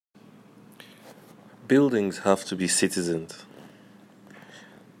Buildings have to be citizens.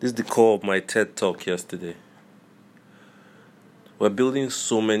 This is the core of my TED talk yesterday. We're building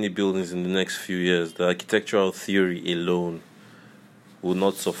so many buildings in the next few years that architectural theory alone will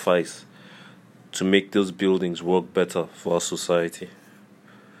not suffice to make those buildings work better for our society.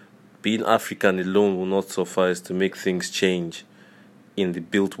 Being African alone will not suffice to make things change in the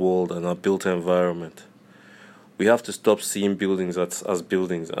built world and our built environment. We have to stop seeing buildings as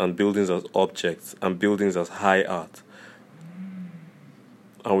buildings, and buildings as objects, and buildings as high art.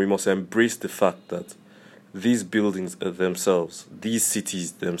 And we must embrace the fact that these buildings themselves, these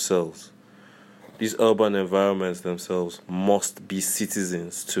cities themselves, these urban environments themselves must be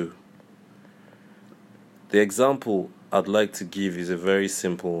citizens too. The example I'd like to give is a very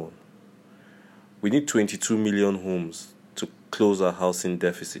simple one. We need 22 million homes to close our housing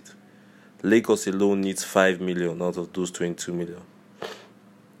deficit. Lagos alone needs 5 million out of those 22 million.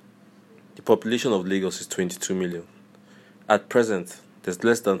 The population of Lagos is 22 million. At present, there's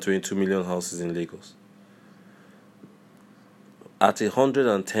less than 22 million houses in Lagos. At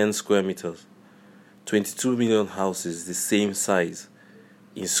 110 square meters, 22 million houses is the same size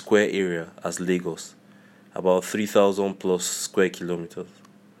in square area as Lagos, about 3,000 plus square kilometers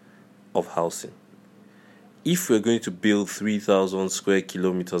of housing. If we're going to build 3,000 square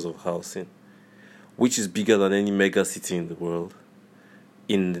kilometers of housing, which is bigger than any mega city in the world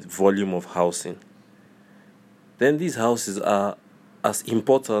in the volume of housing, then these houses are as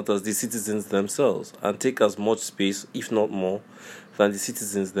important as the citizens themselves and take as much space, if not more, than the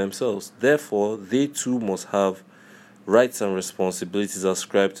citizens themselves. Therefore, they too must have rights and responsibilities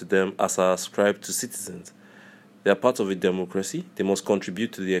ascribed to them as are ascribed to citizens. They are part of a democracy. They must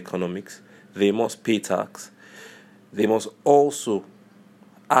contribute to the economics. They must pay tax. They must also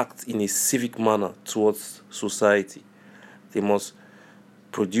act in a civic manner towards society. They must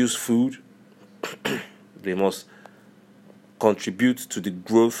produce food. They must contribute to the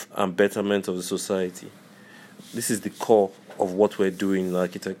growth and betterment of the society. This is the core of what we're doing in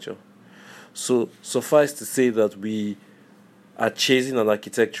architecture. So, suffice to say that we are chasing an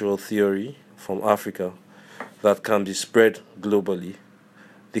architectural theory from Africa that can be spread globally.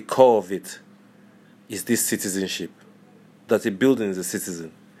 The core of it is this citizenship, that a building is a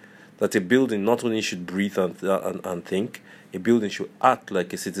citizen, that a building not only should breathe and think, a building should act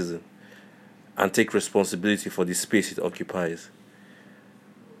like a citizen and take responsibility for the space it occupies.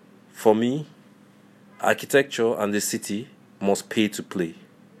 For me, architecture and the city must pay to play.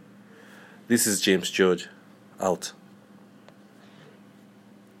 This is James George, out.